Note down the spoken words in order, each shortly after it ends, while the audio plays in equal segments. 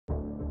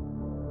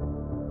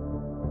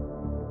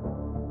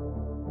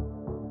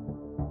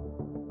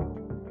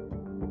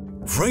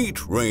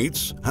Freight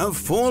rates have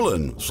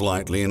fallen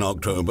slightly in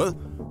October,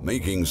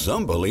 making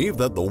some believe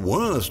that the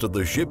worst of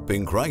the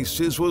shipping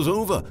crisis was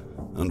over.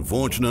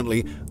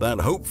 Unfortunately, that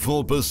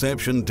hopeful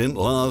perception didn't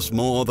last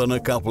more than a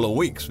couple of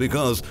weeks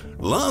because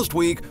last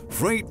week,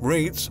 freight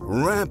rates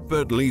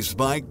rapidly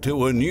spiked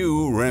to a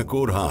new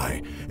record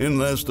high. In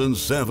less than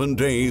 7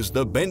 days,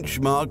 the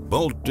benchmark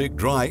Baltic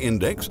Dry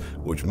Index,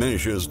 which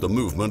measures the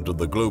movement of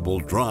the global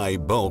dry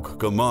bulk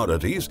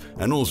commodities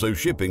and also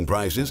shipping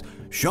prices,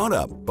 shot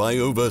up by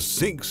over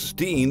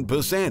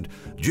 16%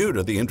 due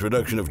to the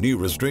introduction of new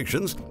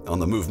restrictions on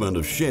the movement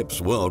of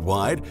ships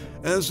worldwide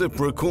as a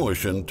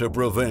precaution to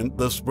prevent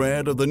the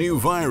spread of the new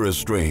virus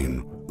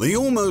strain. The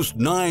almost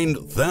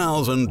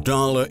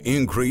 $9,000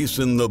 increase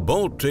in the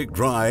Baltic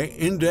Dry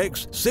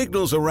Index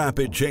signals a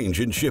rapid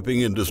change in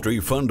shipping industry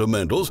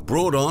fundamentals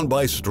brought on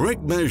by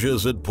strict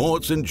measures at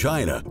ports in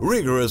China,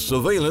 rigorous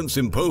surveillance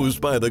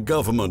imposed by the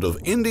government of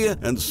India,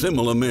 and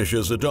similar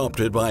measures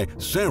adopted by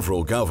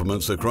several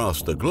governments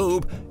across the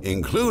globe,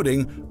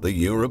 including the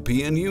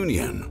European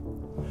Union.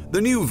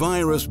 The new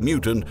virus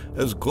mutant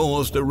has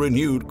caused a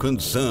renewed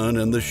concern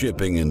in the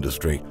shipping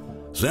industry.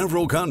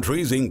 Several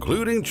countries,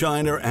 including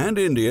China and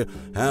India,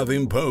 have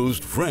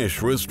imposed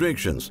fresh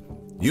restrictions.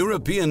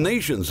 European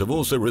nations have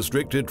also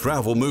restricted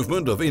travel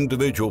movement of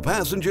individual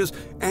passengers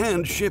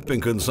and shipping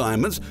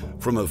consignments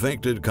from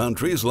affected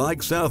countries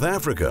like South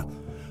Africa.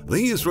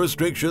 These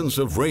restrictions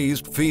have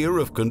raised fear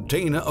of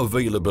container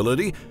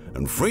availability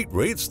and freight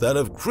rates that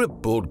have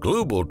crippled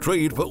global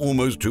trade for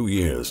almost 2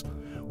 years.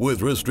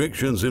 With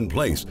restrictions in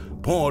place,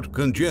 port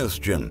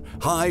congestion,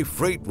 high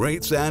freight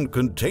rates, and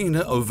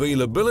container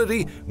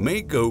availability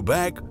may go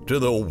back to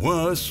the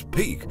worst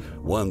peak,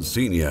 one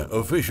senior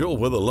official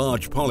with a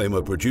large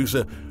polymer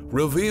producer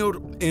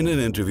revealed in an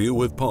interview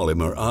with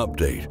Polymer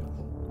Update.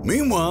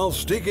 Meanwhile,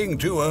 sticking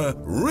to a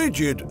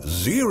rigid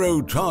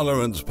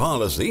zero-tolerance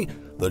policy,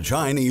 the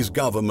Chinese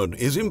government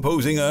is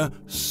imposing a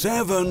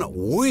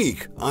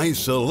 7-week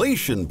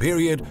isolation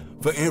period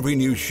for every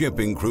new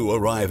shipping crew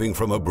arriving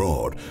from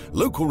abroad.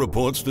 Local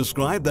reports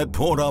describe that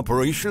port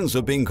operations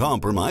are being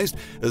compromised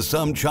as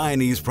some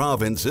Chinese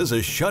provinces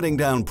are shutting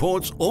down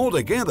ports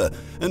altogether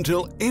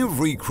until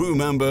every crew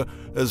member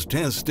has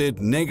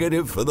tested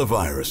negative for the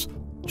virus.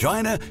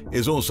 China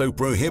is also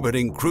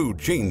prohibiting crew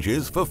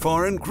changes for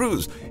foreign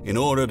crews in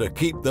order to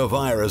keep the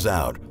virus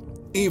out.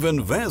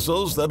 Even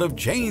vessels that have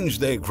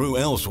changed their crew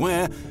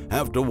elsewhere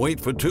have to wait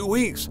for 2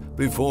 weeks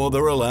before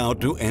they're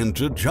allowed to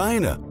enter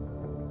China.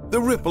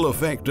 The ripple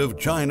effect of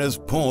China's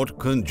port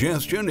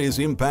congestion is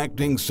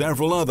impacting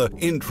several other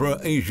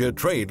intra-Asia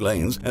trade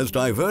lanes as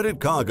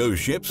diverted cargo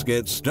ships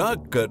get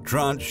stuck at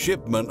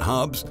transshipment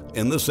hubs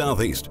in the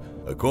southeast.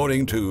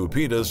 According to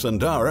Peter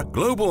Sandara,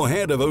 global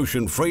head of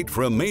ocean freight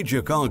for a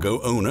major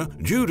cargo owner,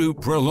 due to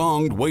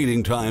prolonged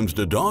waiting times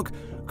to dock,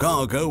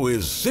 cargo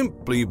is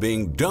simply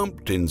being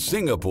dumped in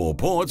Singapore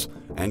ports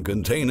and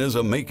containers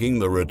are making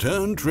the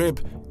return trip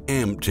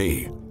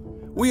empty.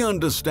 We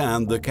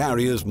understand the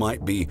carriers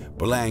might be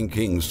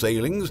blanking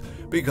sailings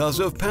because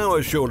of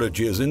power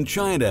shortages in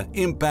China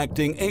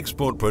impacting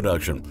export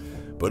production,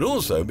 but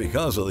also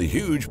because of the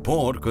huge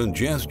port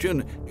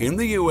congestion in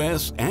the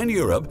U.S. and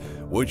Europe,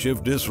 which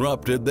have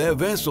disrupted their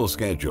vessel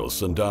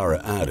schedules,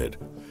 Sandara added.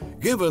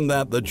 Given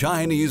that the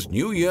Chinese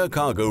New Year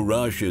cargo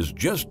rush is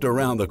just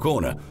around the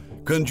corner,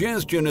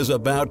 congestion is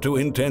about to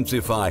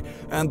intensify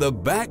and the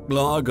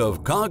backlog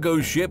of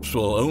cargo ships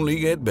will only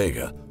get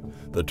bigger.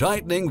 The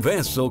tightening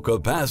vessel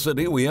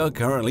capacity we are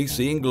currently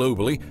seeing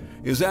globally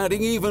is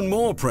adding even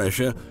more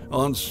pressure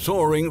on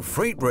soaring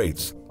freight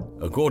rates.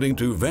 According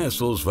to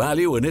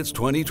VesselsValue in its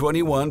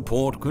 2021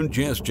 Port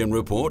Congestion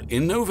Report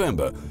in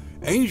November,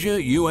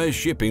 Asia-U.S.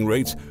 shipping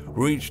rates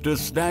reached a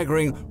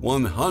staggering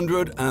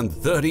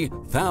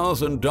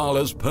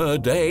 $130,000 per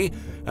day,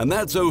 and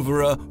that's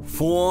over a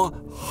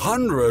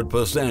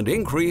 400%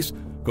 increase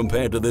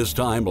compared to this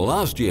time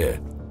last year.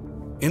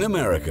 In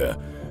America,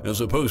 as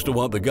opposed to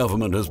what the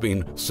government has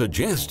been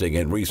suggesting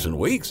in recent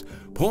weeks,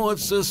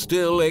 ports are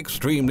still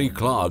extremely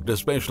clogged,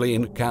 especially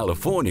in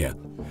California.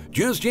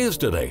 Just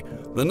yesterday,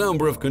 the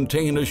number of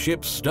container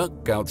ships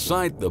stuck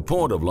outside the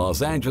port of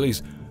Los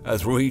Angeles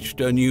has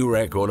reached a new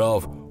record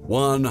of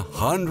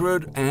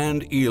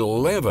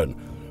 111,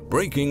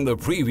 breaking the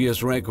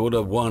previous record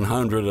of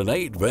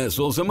 108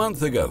 vessels a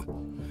month ago.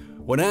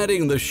 When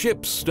adding the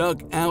ships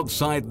stuck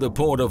outside the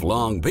port of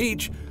Long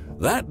Beach,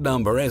 that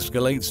number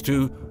escalates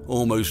to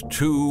almost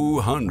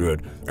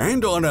 200.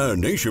 And on a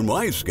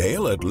nationwide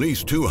scale, at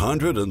least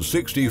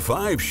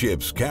 265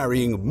 ships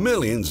carrying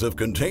millions of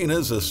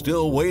containers are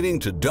still waiting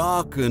to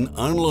dock and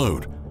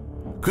unload.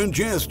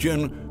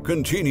 Congestion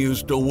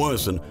continues to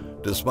worsen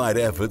despite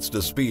efforts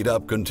to speed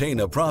up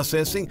container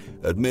processing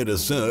amid a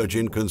surge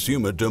in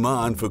consumer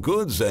demand for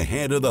goods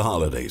ahead of the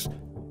holidays.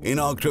 In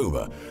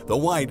October, the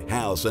White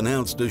House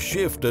announced a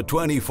shift to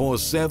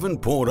 24/7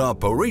 port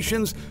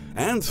operations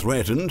and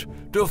threatened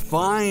to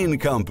fine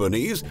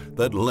companies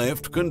that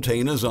left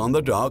containers on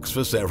the docks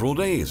for several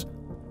days.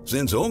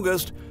 Since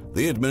August,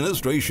 The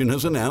administration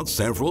has announced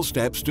several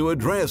steps to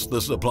address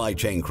the supply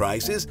chain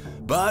crisis,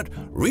 but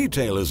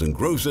retailers and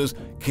grocers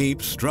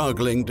keep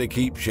struggling to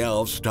keep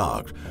shelves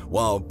stocked,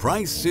 while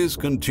prices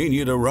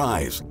continue to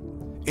rise.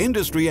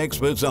 Industry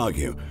experts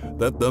argue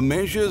that the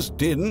measures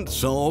didn't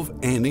solve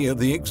any of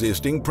the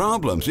existing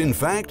problems. In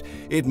fact,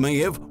 it may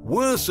have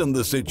worsened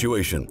the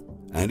situation,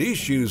 and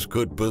issues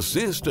could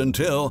persist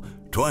until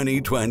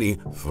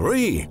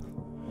 2023.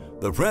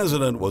 The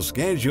president was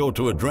scheduled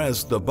to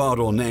address the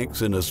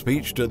bottlenecks in a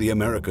speech to the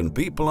American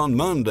people on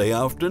Monday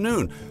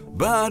afternoon,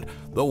 but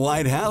the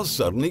White House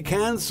suddenly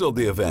canceled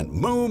the event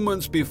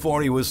moments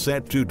before he was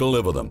set to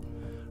deliver them.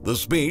 The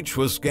speech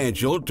was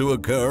scheduled to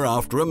occur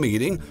after a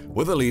meeting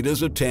with the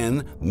leaders of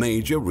 10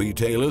 major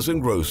retailers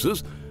and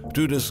grocers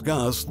to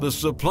discuss the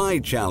supply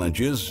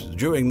challenges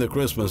during the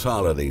Christmas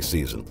holiday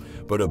season.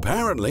 But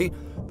apparently,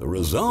 the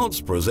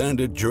results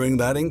presented during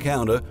that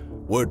encounter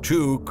were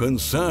too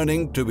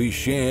concerning to be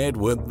shared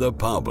with the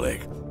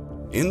public.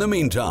 In the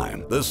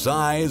meantime, the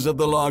size of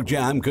the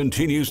logjam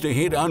continues to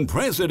hit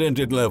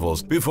unprecedented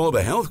levels. Before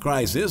the health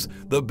crisis,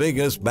 the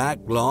biggest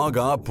backlog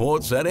our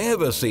ports had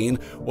ever seen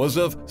was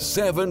of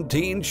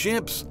 17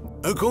 ships.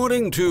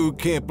 According to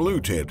Kip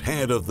Lutit,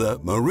 head of the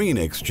Marine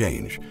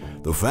Exchange,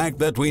 the fact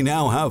that we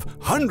now have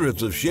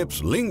hundreds of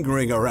ships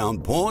lingering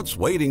around ports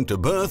waiting to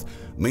berth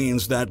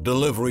means that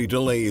delivery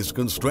delays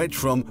can stretch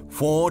from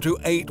 4 to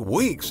 8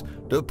 weeks,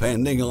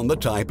 depending on the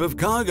type of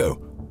cargo.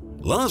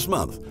 Last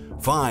month,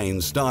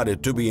 fines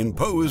started to be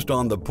imposed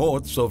on the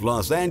ports of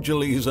Los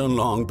Angeles and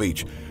Long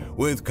Beach,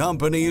 with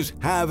companies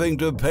having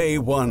to pay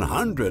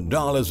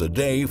 $100 a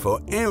day for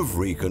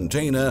every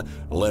container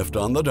left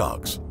on the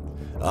docks.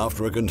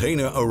 After a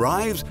container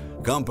arrives,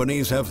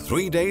 companies have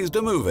 3 days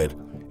to move it,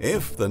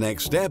 if the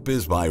next step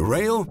is by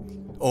rail,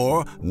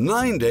 or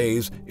 9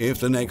 days if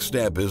the next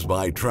step is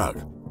by truck.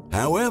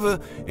 However,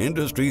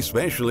 industry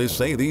specialists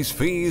say these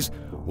fees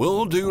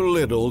will do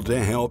little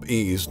to help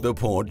ease the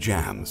port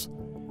jams.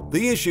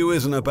 The issue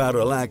isn't about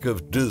a lack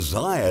of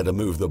desire to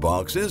move the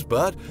boxes,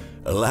 but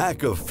a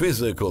lack of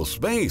physical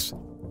space,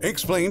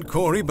 explained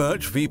Corey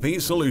Birch, VP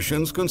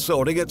Solutions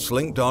Consulting at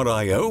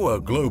Slink.io, a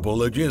global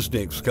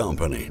logistics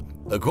company.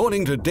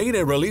 According to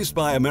data released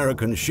by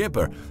American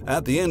Shipper,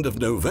 at the end of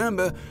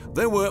November,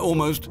 there were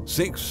almost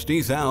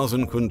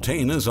 60,000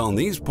 containers on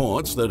these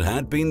ports that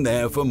had been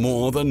there for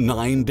more than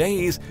 9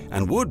 days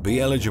and would be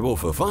eligible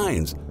for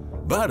fines.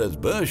 But as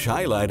Birch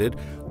highlighted,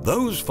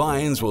 those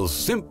fines will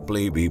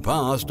simply be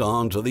passed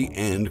on to the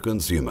end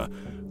consumer,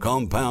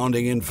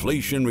 compounding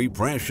inflationary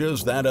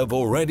pressures that have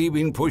already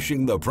been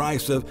pushing the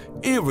price of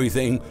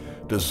everything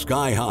to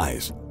sky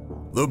highs.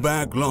 The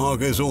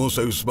backlog is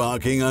also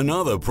sparking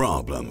another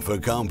problem for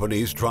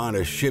companies trying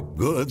to ship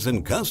goods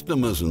and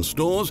customers and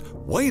stores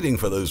waiting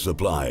for those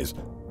supplies: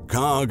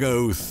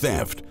 cargo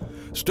theft.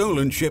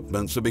 Stolen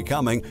shipments are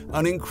becoming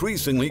an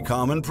increasingly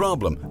common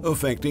problem,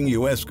 affecting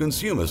U.S.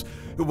 consumers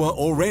who are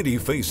already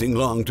facing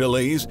long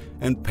delays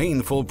and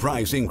painful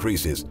price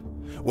increases.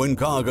 When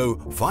cargo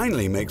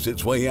finally makes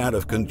its way out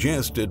of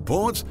congested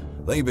ports,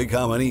 they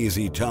become an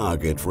easy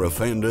target for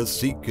offenders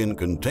seeking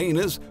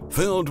containers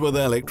filled with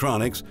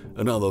electronics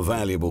and other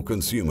valuable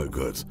consumer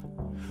goods.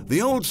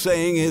 The old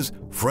saying is,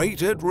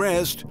 "Freight at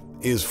rest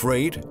is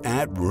freight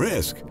at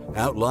risk,"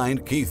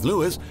 outlined Keith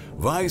Lewis,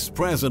 Vice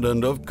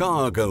President of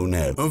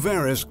CargoNet, a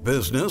Verisk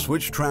business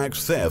which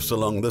tracks thefts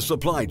along the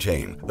supply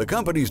chain. The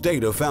company's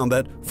data found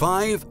that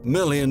 $5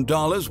 million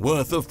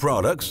worth of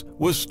products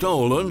was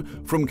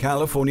stolen from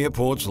California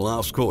ports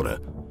last quarter.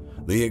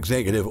 The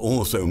executive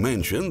also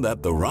mentioned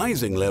that the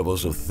rising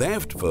levels of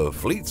theft for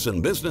fleets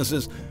and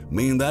businesses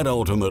mean that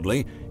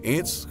ultimately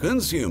it's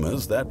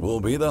consumers that will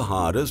be the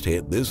hardest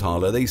hit this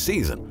holiday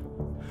season.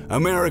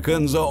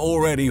 Americans are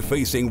already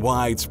facing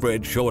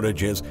widespread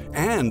shortages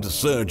and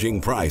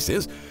surging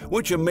prices,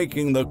 which are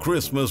making the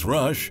Christmas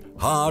rush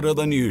harder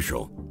than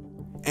usual.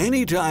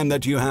 Anytime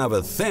that you have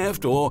a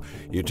theft or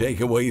you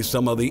take away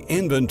some of the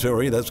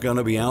inventory that's going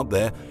to be out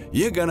there,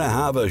 you're going to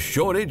have a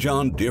shortage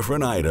on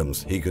different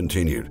items, he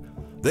continued.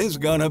 There's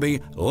going to be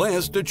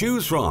less to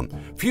choose from,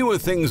 fewer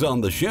things on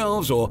the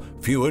shelves, or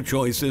fewer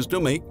choices to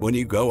make when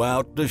you go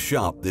out to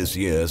shop this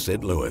year,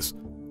 said Lewis.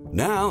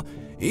 Now,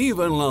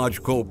 even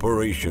large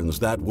corporations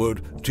that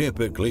would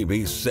typically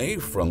be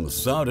safe from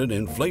sudden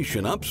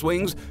inflation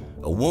upswings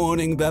are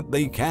warning that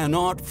they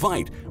cannot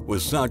fight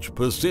with such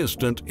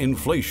persistent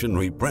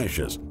inflationary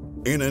pressures.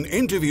 In an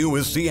interview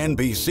with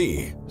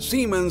CNBC,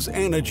 Siemens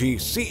Energy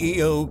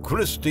CEO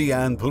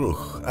Christian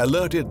Bruch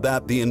alerted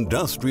that the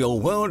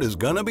industrial world is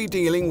going to be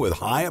dealing with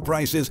higher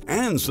prices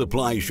and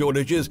supply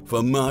shortages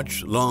for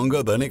much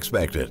longer than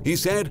expected. He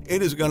said,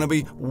 "It is going to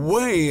be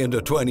way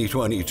into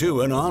 2022,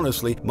 and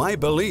honestly, my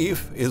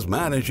belief is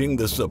managing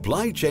the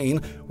supply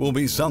chain will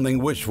be something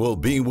which will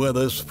be with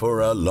us for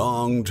a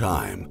long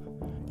time."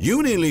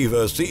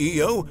 Unilever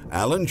CEO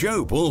Alan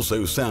Jope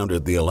also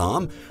sounded the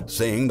alarm,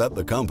 saying that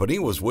the company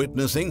was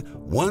witnessing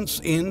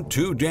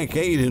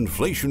once-in-2-decade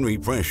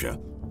inflationary pressure,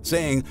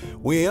 saying,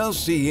 "We are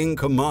seeing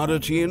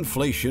commodity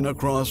inflation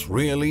across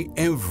really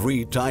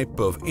every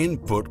type of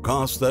input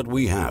cost that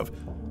we have.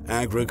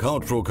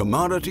 agricultural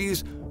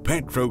commodities,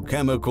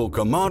 petrochemical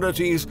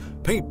commodities,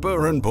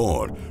 paper and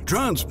board,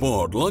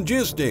 transport,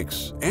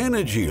 logistics,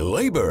 energy,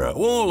 labor,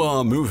 all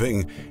are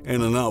moving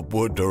in an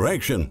upward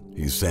direction,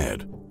 he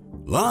said.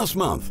 Last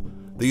month,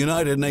 the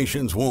United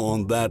Nations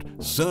warned that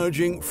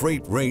surging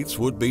freight rates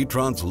would be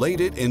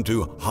translated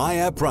into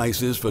higher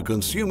prices for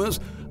consumers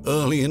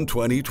early in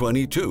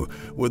 2022,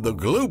 with the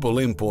global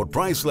import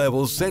price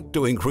levels set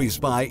to increase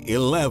by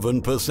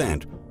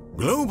 11%.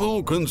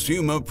 Global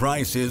consumer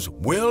prices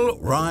will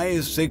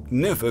rise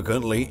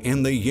significantly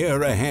in the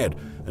year ahead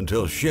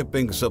until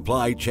shipping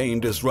supply chain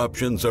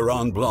disruptions are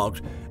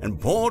unblocked and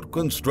port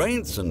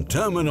constraints and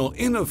terminal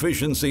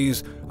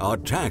inefficiencies are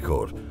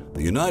tackled,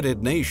 the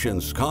United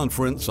Nations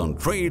Conference on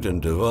Trade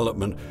and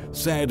Development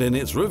said in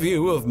its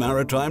review of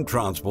Maritime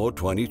Transport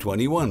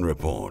 2021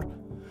 report.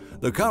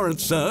 The current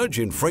surge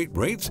in freight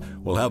rates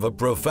will have a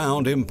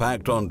profound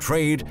impact on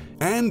trade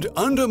and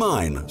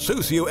undermine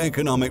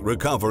socioeconomic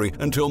recovery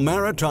until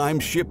maritime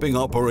shipping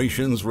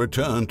operations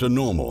return to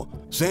normal,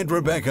 said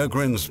Rebecca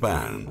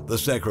Greenspan, the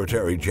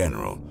Secretary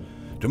General.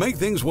 To make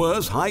things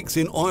worse, hikes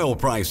in oil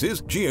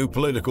prices,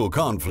 geopolitical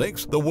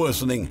conflicts, the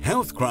worsening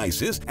health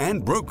crisis,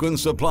 and broken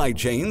supply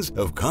chains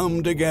have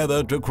come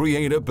together to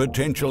create a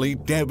potentially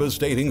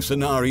devastating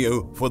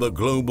scenario for the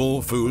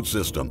global food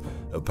system,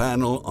 a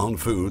panel on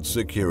food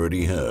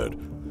security heard.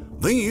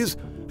 These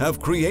have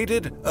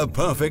created a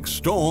perfect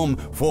storm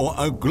for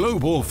a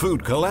global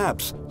food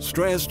collapse,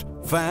 stressed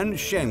Fan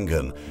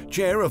Schengen,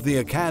 chair of the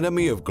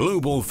Academy of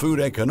Global Food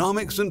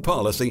Economics and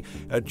Policy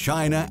at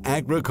China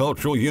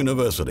Agricultural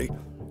University.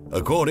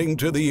 According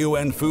to the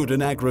UN Food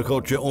and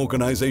Agriculture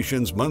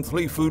Organization's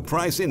monthly food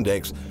price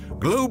index,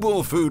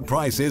 global food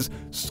prices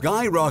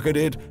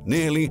skyrocketed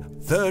nearly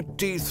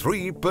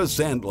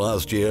 33%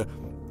 last year,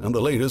 and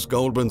the latest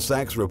Goldman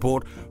Sachs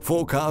report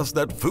forecasts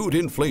that food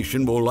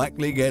inflation will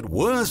likely get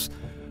worse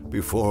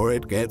before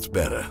it gets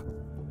better.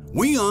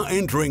 We are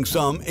entering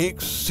some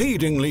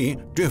exceedingly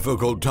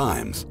difficult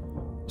times.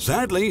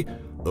 Sadly,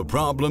 the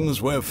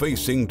problems we're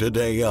facing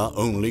today are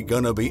only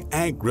going to be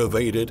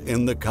aggravated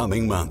in the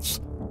coming months.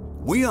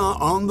 We are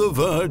on the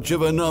verge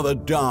of another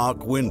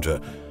dark winter,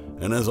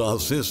 and as our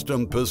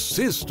system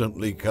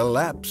persistently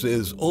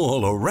collapses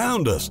all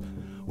around us,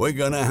 we're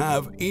going to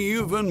have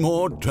even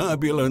more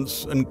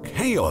turbulence and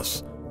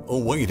chaos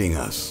awaiting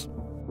us.